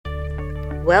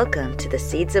Welcome to the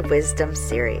Seeds of Wisdom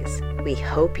series. We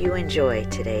hope you enjoy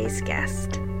today's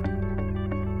guest.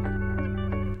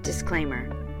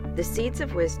 Disclaimer: the Seeds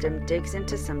of Wisdom digs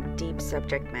into some deep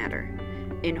subject matter.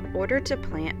 In order to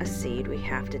plant a seed, we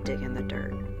have to dig in the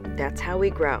dirt. That's how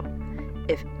we grow.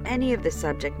 If any of the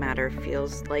subject matter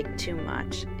feels like too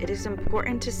much, it is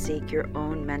important to seek your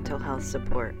own mental health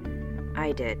support.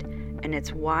 I did, and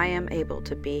it's why I'm able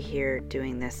to be here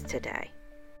doing this today.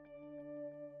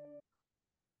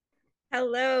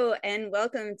 Hello, and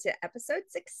welcome to episode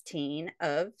 16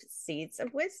 of Seeds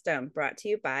of Wisdom, brought to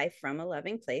you by From a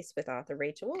Loving Place with author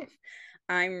Rachel Wolf.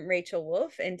 I'm Rachel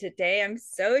Wolf, and today I'm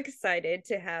so excited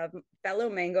to have fellow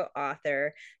Mango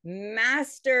author,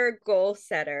 master goal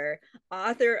setter,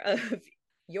 author of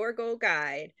Your Goal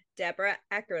Guide, Debra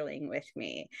Eckerling, with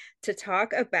me to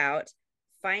talk about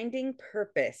finding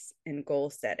purpose in goal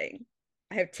setting.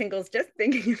 I have tingles just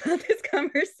thinking about this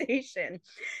conversation.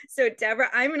 So, Debra,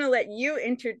 I'm going to let you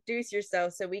introduce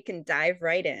yourself so we can dive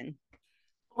right in.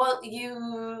 Well,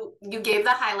 you gave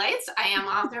the highlights. I am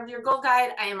author of Your Goal Guide.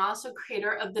 I am also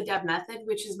creator of the Deb Method,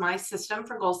 which is my system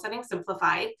for goal setting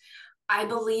simplified. I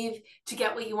believe to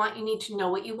get what you want, you need to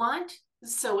know what you want.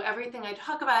 So everything I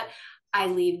talk about, I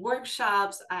lead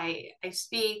workshops, I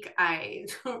speak, I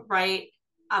write,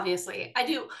 obviously. I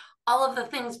do all of the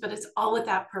things, but it's all with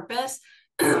that purpose.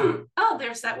 Oh,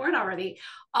 there's that word already.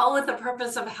 All with the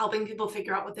purpose of helping people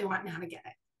figure out what they want and how to get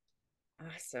it.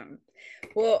 Awesome.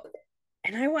 Well,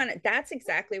 and that's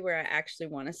exactly where I actually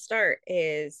want to start,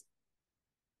 is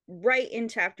right in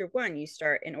chapter 1. You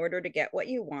start, in order to get what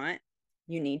you want,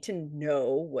 you need to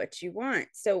know what you want.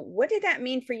 So what did that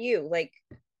mean for you? Like,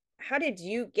 how did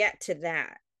you get to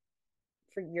that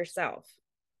for yourself?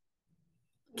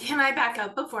 Can I back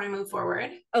up before I move forward?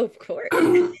 Oh, of course.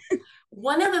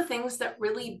 One of the things that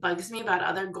really bugs me about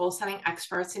other goal setting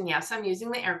experts, and yes, I'm using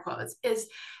the air quotes, is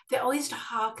they always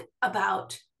talk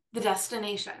about the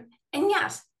destination. And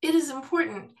yes, it is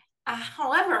important.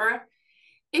 However,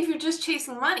 if you're just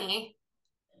chasing money,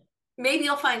 maybe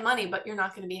you'll find money, but you're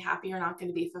not going to be happy. You're not going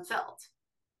to be fulfilled.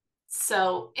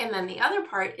 So, and then the other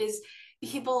part is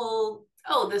people,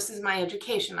 oh, this is my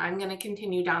education. I'm going to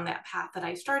continue down that path that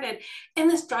I started. And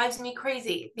this drives me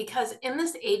crazy because in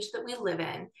this age that we live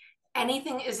in,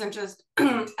 anything isn't just,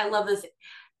 I love this.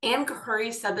 Ann Curry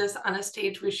said this on a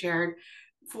stage we shared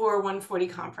for 140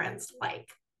 conference, like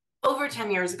over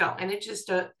 10 years ago. And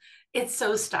it's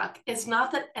so stuck. It's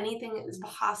not that anything is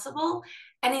possible.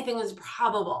 Anything is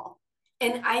probable.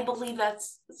 And I believe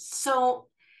that's so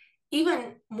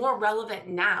even more relevant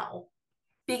now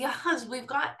because we've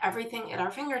got everything at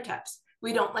our fingertips.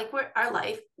 We don't like our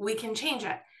life. We can change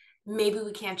it. Maybe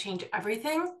we can't change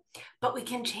everything, but we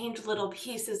can change little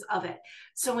pieces of it.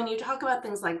 So when you talk about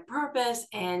things like purpose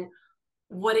and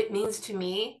what it means to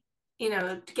me,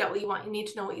 to get what you want, you need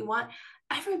to know what you want.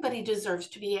 Everybody deserves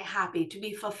to be happy, to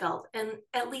be fulfilled, and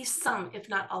at least some, if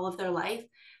not all of their life.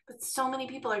 But so many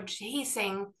people are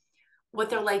chasing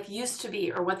what their life used to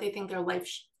be or what they think their life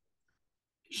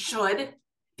should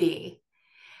be.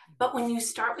 But when you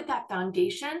start with that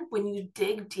foundation, when you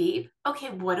dig deep, okay,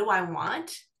 what do I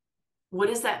want? What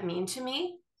does that mean to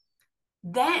me?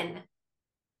 Then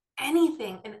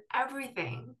anything and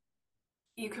everything,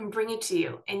 you can bring it to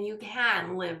you and you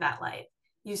can live that life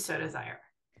you so desire.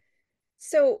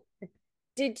 So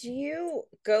did you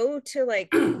go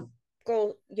to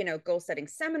goal setting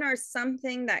seminars,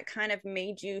 something that kind of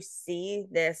made you see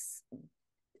this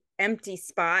empty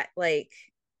spot, like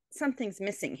something's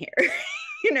missing here?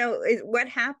 What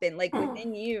happened like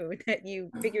within you that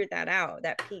you figured that out,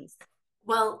 that piece?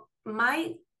 Well,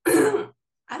 I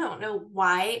don't know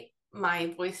why my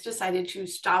voice decided to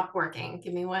stop working.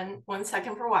 Give me one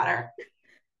second for water.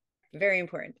 Very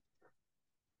important.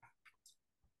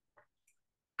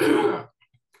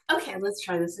 Okay, let's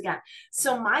try this again.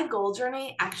 So my goal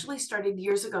journey actually started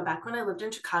years ago, back when I lived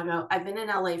in Chicago. I've been in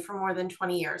LA for more than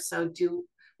 20 years, so do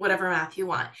whatever math you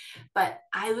want. But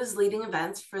I was leading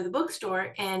events for the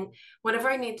bookstore, and whenever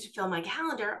I needed to fill my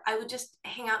calendar, I would just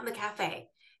hang out in the cafe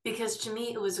because to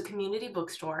me, it was a community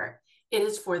bookstore. It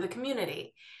is for the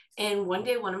community. And one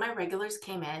day, one of my regulars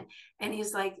came in and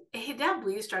he's like, "Hey, Deb,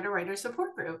 will you start a writer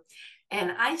support group?"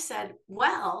 And I said,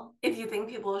 "Well, if you think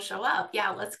people will show up,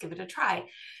 yeah, let's give it a try."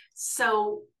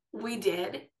 So we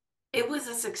did. It was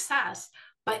a success,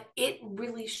 but it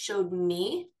really showed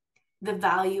me the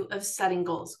value of setting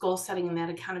goals, goal setting, and that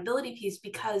accountability piece,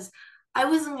 because I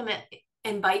wasn't going to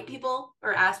invite people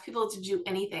or ask people to do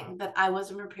anything that I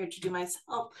wasn't prepared to do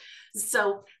myself.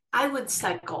 So I would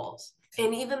set goals.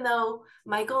 And even though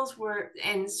my goals were,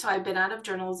 and so I've been out of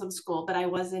journalism school, but I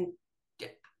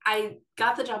I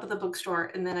got the job at the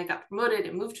bookstore, and then I got promoted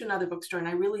and moved to another bookstore, and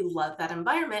I really loved that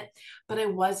environment, but I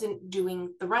wasn't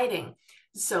doing the writing.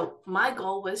 So my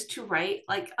goal was to write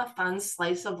like a fun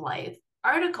slice of life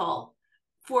article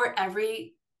for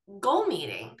every goal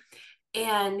meeting.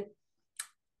 And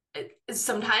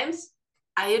sometimes,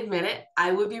 I admit it,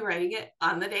 I would be writing it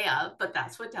on the day of, but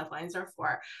that's what deadlines are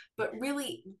for. But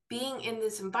really being in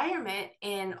this environment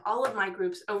in all of my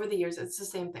groups over the years, it's the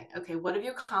same thing. Okay, what have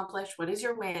you accomplished? What is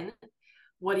your win?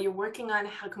 What are you working on?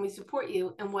 How can we support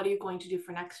you? And what are you going to do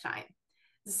for next time?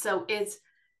 So it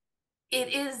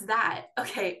is that,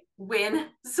 okay, win,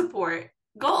 support,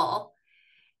 goal.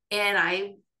 And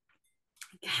I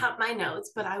have my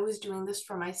notes, but I was doing this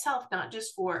for myself, not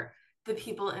just for the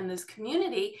people in this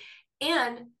community.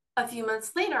 And a few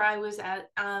months later, I was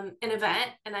at an event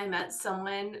and I met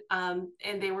someone and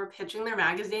they were pitching their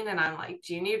magazine. And I'm like,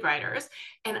 do you need writers?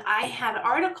 And I had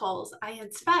articles, I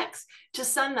had specs to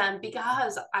send them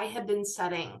because I had been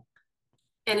setting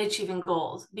and achieving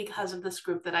goals because of this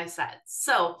group that I set.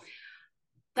 So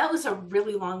that was a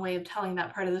really long way of telling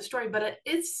that part of the story, but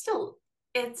it's still,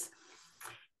 it's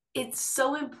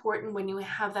so important when you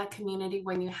have that community,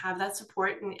 when you have that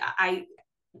support. And I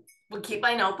would keep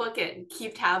my notebook and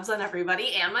keep tabs on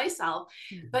everybody and myself.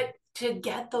 But to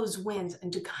get those wins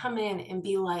and to come in and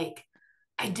be like,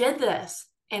 I did this,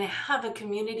 and have a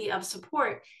community of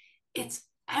support, it's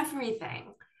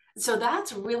everything. So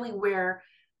that's really where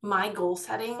my goal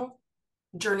setting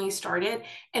journey started.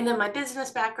 And then my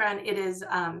business background, it is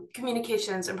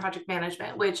communications and project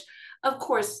management, which of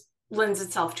course lends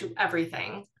itself to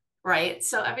everything, right?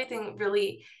 So everything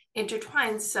really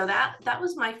intertwines. So that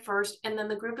was my first, and then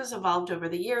the group has evolved over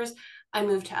the years. I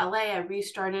moved to LA, I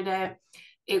restarted it.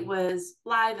 It was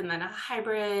live and then a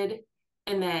hybrid,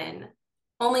 and then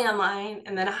only online,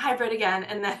 and then a hybrid again.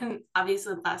 And then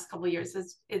obviously the last couple of years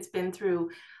it's been through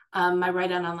my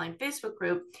Write On Online Facebook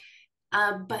group.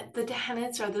 But the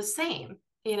tenets are the same.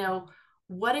 You know,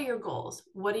 what are your goals?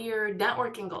 What are your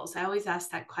networking goals? I always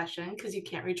ask that question because you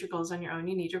can't reach your goals on your own.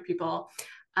 You need your people.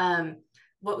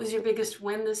 What was your biggest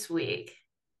win this week?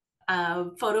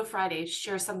 Photo Friday,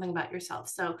 share something about yourself.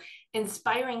 So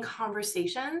inspiring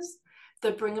conversations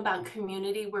that bring about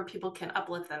community where people can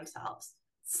uplift themselves.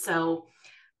 So,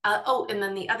 and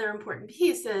then the other important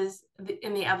piece is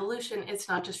in the evolution, it's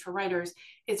not just for writers,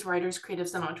 it's writers,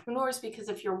 creatives, and entrepreneurs, because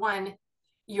if you're one,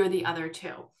 you're the other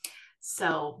too.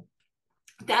 So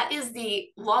that is the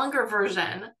longer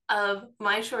version of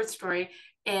my short story.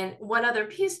 And one other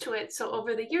piece to it. So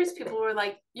over the years, people were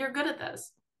like, you're good at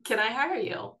this. Can I hire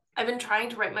you? I've been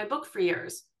trying to write my book for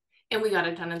years and we got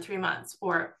it done in 3 months.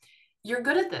 Or you're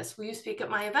good at this. Will you speak at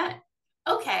my event?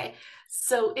 Okay.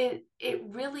 So it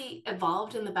really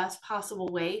evolved in the best possible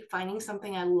way, finding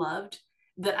something I loved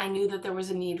that I knew that there was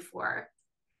a need for,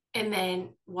 and then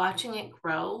watching it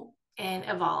grow and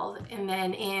evolve. And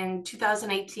then in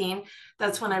 2018,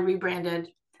 that's when I rebranded.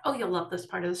 Oh, you'll love this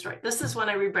part of the story. This is when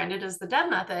I rebranded as the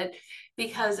Deb Method,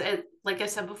 because it, like I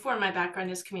said before, my background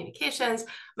is communications.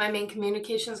 My main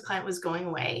communications client was going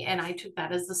away, and I took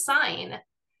that as a sign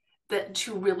that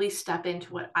to really step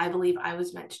into what I believe I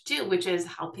was meant to do, which is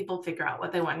help people figure out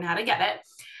what they want and how to get it.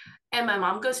 And my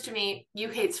mom goes to me, you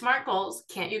hate SMART goals.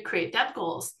 Can't you create Deb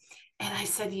goals? And I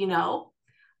said,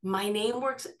 my name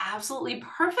works absolutely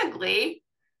perfectly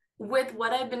with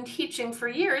what I've been teaching for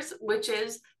years, which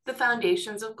is the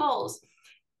foundations of goals.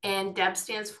 And DEB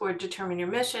stands for determine your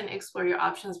mission, explore your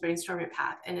options, brainstorm your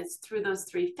path. And it's through those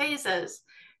 3 phases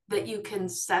that you can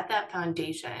set that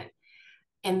foundation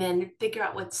and then figure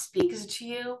out what speaks to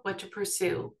you, what to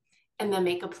pursue, and then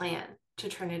make a plan to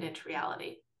turn it into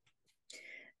reality.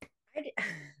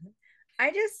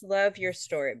 I just love your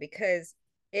story because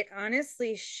it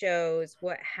honestly shows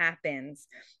what happens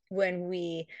when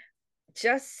we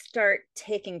just start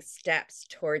taking steps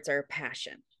towards our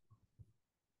passion.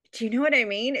 Do you know what I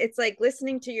mean? It's like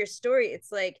listening to your story.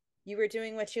 It's like you were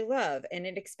doing what you love and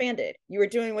it expanded. You were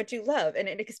doing what you love and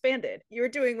it expanded. You were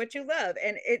doing what you love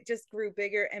and it just grew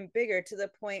bigger and bigger to the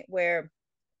point where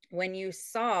when you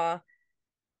saw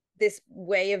this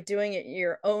way of doing it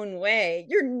your own way,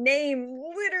 your name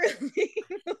literally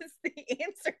was the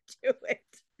answer to it.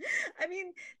 I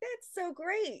mean, that's so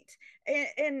great.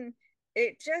 And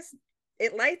it just,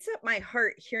 it lights up my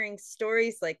heart hearing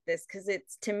stories like this, because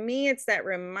it's, to me, it's that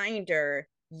reminder,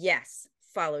 yes,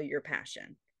 follow your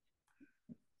passion.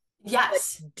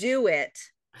 Yes. But do it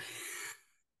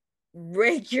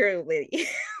regularly.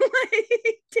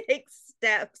 Like, take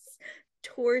steps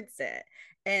towards it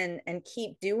and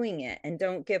keep doing it, and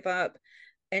don't give up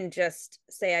and just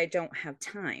say I don't have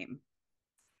time.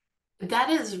 That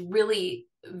is really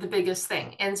the biggest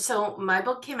thing. And so my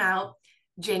book came out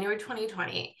January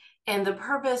 2020, and the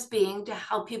purpose being to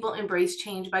help people embrace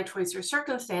change by choice or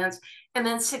circumstance. And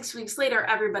then 6 weeks later,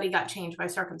 everybody got changed by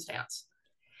circumstance.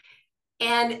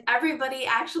 And everybody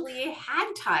actually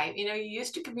had time. You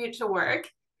used to commute to work.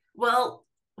 Well,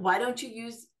 why don't you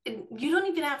use, you don't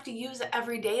even have to use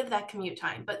every day of that commute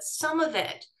time, but some of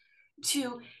it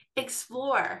to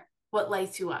explore what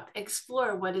lights you up,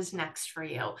 explore what is next for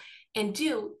you, and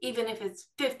do, even if it's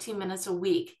 15 minutes a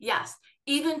week. Yes,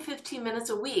 even 15 minutes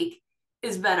a week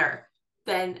is better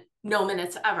than no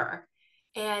minutes ever.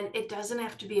 And it doesn't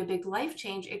have to be a big life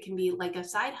change. It can be like a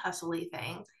side hustly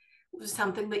thing,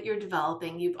 something that you're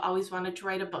developing. You've always wanted to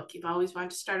write a book. You've always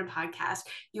wanted to start a podcast.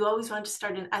 You always want to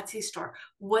start an Etsy store.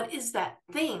 What is that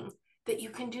thing that you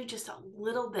can do just a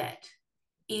little bit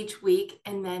each week?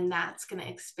 And then that's going to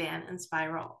expand and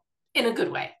spiral in a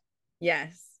good way.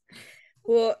 Yes.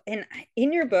 Well, and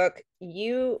in your book,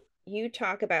 you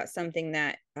talk about something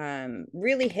that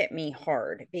really hit me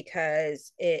hard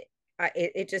because it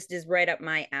just is right up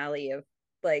my alley of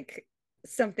like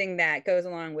something that goes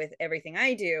along with everything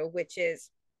I do, which is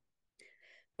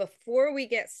before we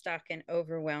get stuck in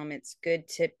overwhelm, it's good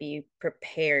to be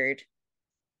prepared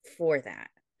for that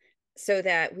so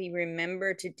that we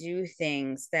remember to do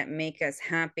things that make us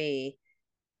happy,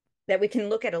 that we can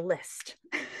look at a list.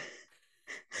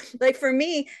 Like for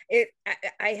me,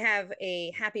 I have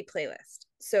a happy playlist.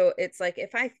 So it's like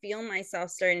if I feel myself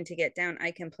starting to get down,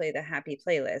 I can play the happy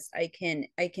playlist. I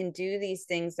can do these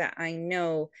things that I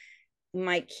know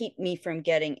might keep me from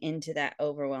getting into that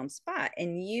overwhelmed spot.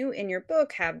 And you in your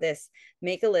book have this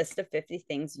make a list of 50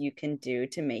 things you can do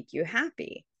to make you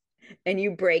happy. And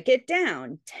you break it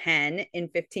down 10 in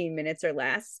 15 minutes or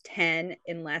less, 10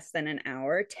 in less than an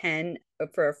hour, 10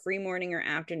 for a free morning or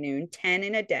afternoon, 10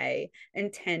 in a day,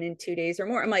 and 10 in 2 days or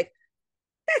more. I'm like,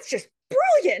 that's just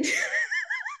brilliant.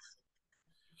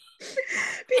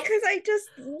 Because I just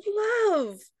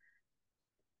love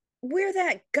where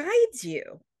that guides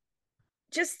you.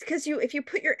 Just because if you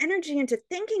put your energy into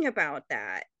thinking about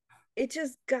that, it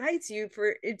just guides you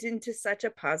for it into such a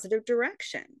positive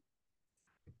direction.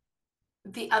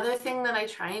 The other thing that I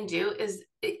try and do is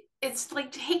it's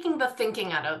like taking the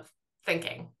thinking out of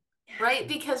thinking, right?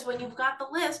 Because when you've got the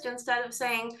list, instead of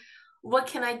saying, what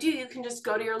can I do? You can just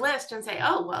go to your list and say,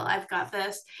 oh, well, I've got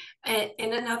this. And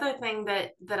another thing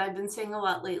that I've been saying a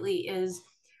lot lately is,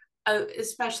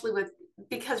 especially with,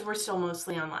 because we're still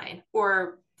mostly online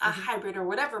or a hybrid or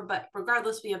whatever, but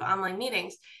regardless, we have online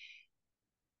meetings.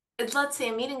 Let's say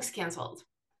a meeting's canceled.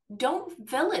 Don't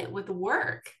fill it with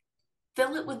work,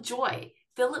 fill it with joy,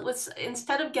 fill it with,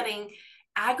 instead of getting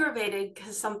aggravated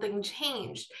because something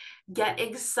changed, get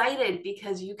excited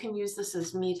because you can use this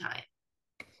as me time.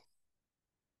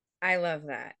 I love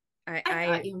that. I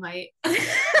thought you might. I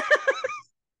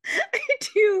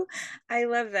do. I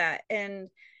love that. And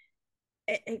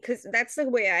because that's the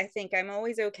way I think. I'm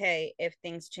always okay if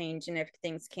things change and if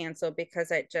things cancel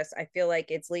because I feel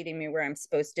like it's leading me where I'm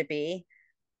supposed to be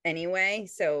anyway.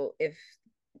 So if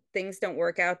things don't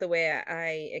work out the way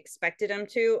I expected them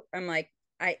to, I'm like,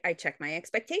 I check my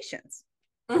expectations.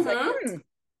 It's like, Mm-hmm.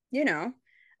 you know,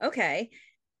 okay,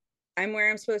 I'm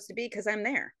where I'm supposed to be because I'm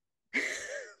there.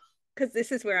 Because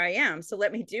this is where I am. So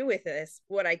let me do with this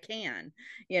what I can.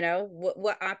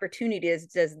 What opportunities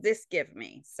does this give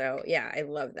me? So yeah, I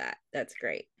love that. That's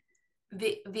great.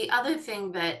 The other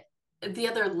thing that, the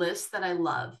other list that I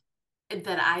love,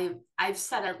 that I've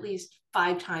said at least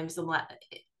 5 times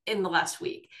in the last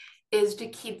week, is to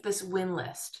keep this win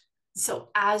list. So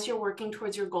as you're working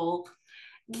towards your goal,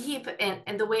 keep,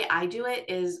 and the way I do it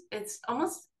is it's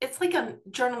like a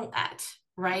journalette,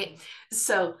 right?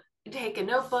 So take a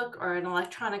notebook or an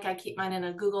electronic. I keep mine in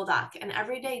a Google Doc, and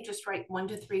every day just write 1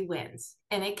 to 3 wins.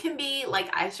 And it can be like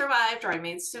I survived, or I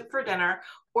made soup for dinner,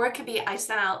 or it could be I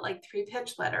sent out like 3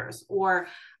 pitch letters, or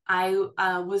I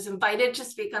was invited to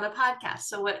speak on a podcast.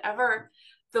 So whatever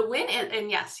the win is, and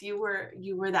yes, you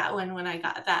were that one when I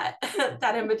got that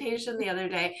that invitation the other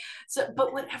day. So,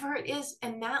 but whatever it is,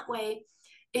 and that way,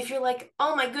 if you're like,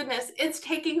 oh my goodness, it's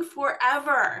taking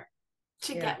forever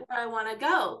to Yeah. get where I want to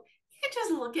go, you can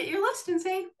just look at your list and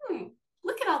say,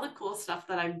 look at all the cool stuff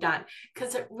that I've done.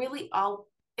 Because it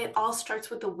all starts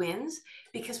with the wins.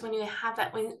 Because when you have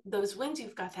those wins,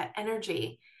 you've got that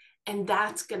energy, and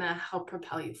that's gonna help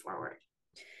propel you forward.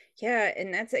 Yeah,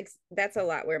 and that's a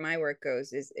lot where my work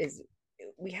goes is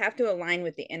we have to align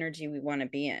with the energy we want to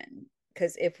be in.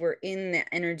 Because if we're in the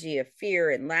energy of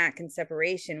fear and lack and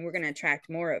separation, we're going to attract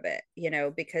more of it,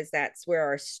 because that's where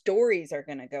our stories are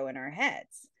going to go in our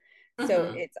heads. So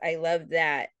Mm-hmm. I love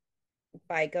that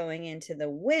by going into the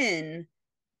win,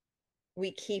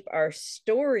 we keep our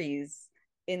stories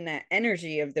in that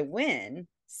energy of the win.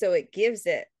 So it gives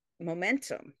it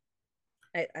momentum.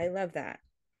 I love that.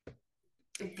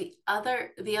 The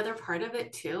other part of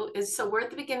it too is, so we're at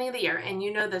the beginning of the year, and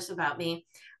you know this about me.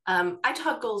 I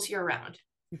talk goals year round.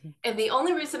 And the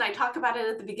only reason I talk about it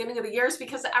at the beginning of the year is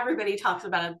because everybody talks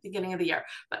about it at the beginning of the year.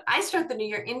 But I start the new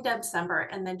year in December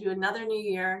and then do another new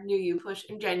year, new you push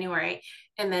in January,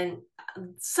 and then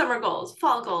summer goals,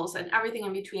 fall goals, and everything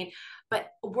in between. But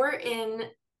we're in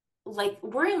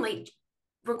late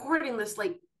recording this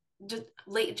just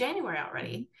late January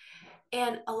already.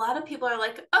 And a lot of people are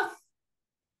like, oh,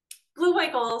 blew my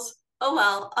goals. Oh,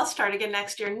 well, I'll start again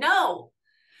next year. No,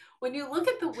 when you look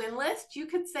at the win list, you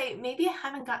could say, maybe I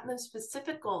haven't gotten those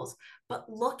specific goals, but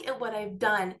look at what I've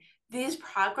done. These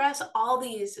progress, all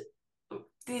these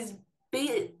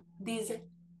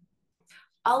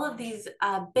all of these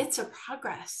bits of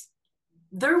progress,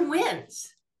 they're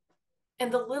wins.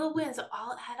 And the little wins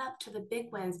all add up to the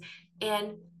big wins.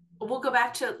 And we'll go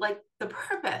back to the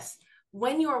purpose.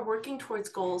 When you are working towards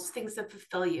goals, things that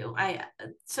fulfill you.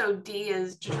 So D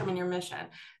is determine your mission.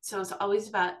 So it's always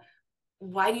about,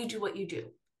 why do you do what you do?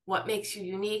 What makes you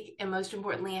unique? And most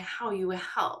importantly, how you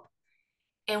help.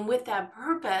 And with that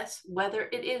purpose, whether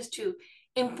it is to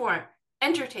inform,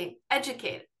 entertain,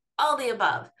 educate, all the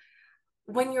above,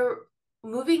 when you're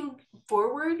moving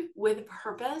forward with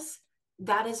purpose,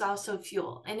 that is also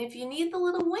fuel. And if you need the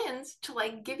little wins to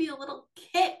give you a little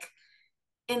kick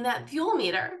in that fuel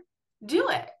meter, do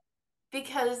it.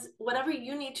 Because whatever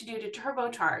you need to do to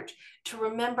turbocharge, to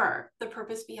remember the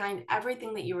purpose behind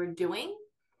everything that you are doing,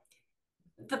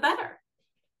 the better.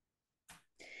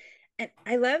 And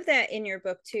I love that in your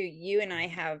book too, you and I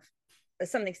have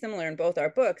something similar in both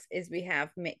our books, is we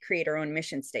have create our own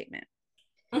mission statement.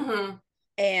 Mm-hmm.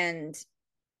 And,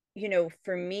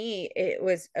 for me, it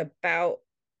was about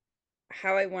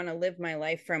how I want to live my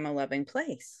life from a loving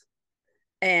place.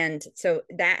 And so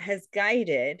that has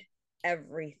guided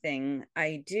everything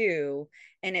I do.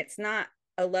 And it's not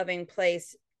a loving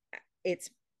place, it's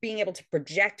being able to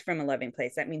project from a loving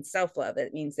place. That means self-love.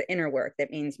 That means the inner work. That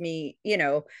means me,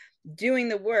 doing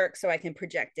the work so I can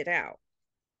project it out.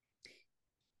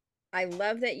 I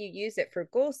love that you use it for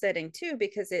goal setting too,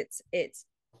 because it's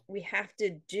we have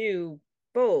to do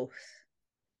both.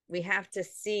 We have to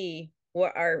see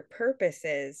what our purpose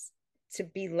is, to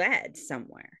be led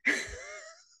somewhere.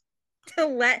 To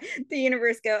let the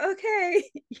universe go, okay,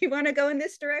 you want to go in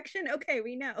this direction? Okay,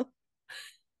 we know.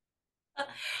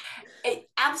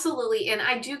 Absolutely. And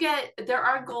there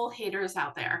are goal haters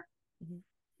out there.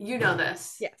 Mm-hmm. You know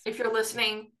this. Yes. If you're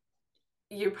listening,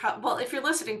 if you're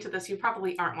listening to this, you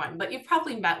probably aren't one, but you've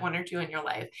probably met one or two in your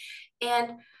life.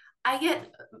 And I get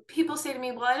people say to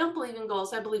me, well, I don't believe in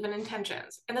goals, I believe in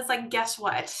intentions. And it's like, guess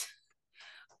what?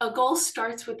 A goal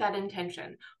starts with that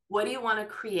intention. What do you want to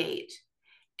create?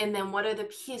 And then what are the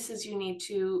pieces you need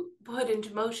to put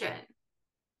into motion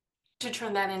to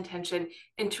turn that intention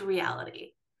into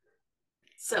reality?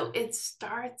 So it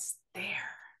starts there.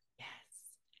 Yes.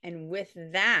 And with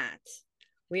that,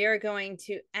 we are going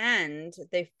to end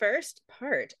the first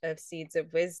part of Seeds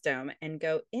of Wisdom and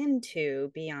go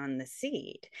into Beyond the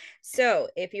Seed. So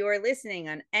if you are listening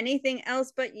on anything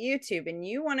else but YouTube and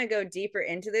you want to go deeper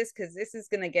into this, because this is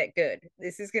going to get good.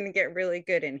 This is going to get really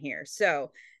good in here.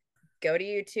 So go to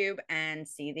YouTube and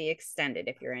see the extended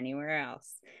if you're anywhere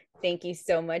else. Thank you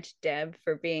so much, Deb,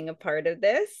 for being a part of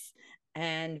this.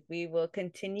 And we will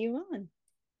continue on.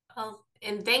 Well,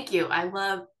 and thank you. I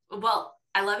love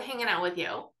hanging out with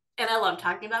you, and I love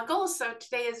talking about goals. So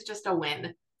today is just a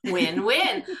win.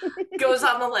 Goes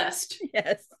on the list.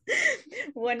 Yes.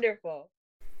 Wonderful.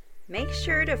 Make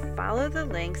sure to follow the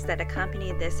links that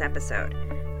accompany this episode.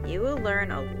 You will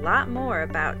learn a lot more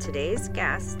about today's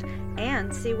guest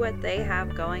and see what they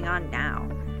have going on now.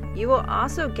 You will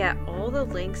also get all the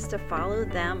links to follow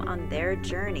them on their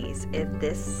journeys if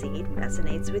this seed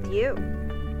resonates with you.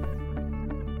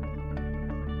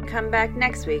 Come back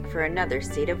next week for another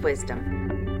Seed of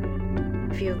Wisdom.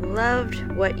 If you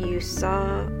loved what you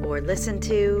saw or listened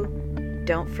to,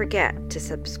 don't forget to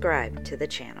subscribe to the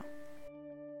channel.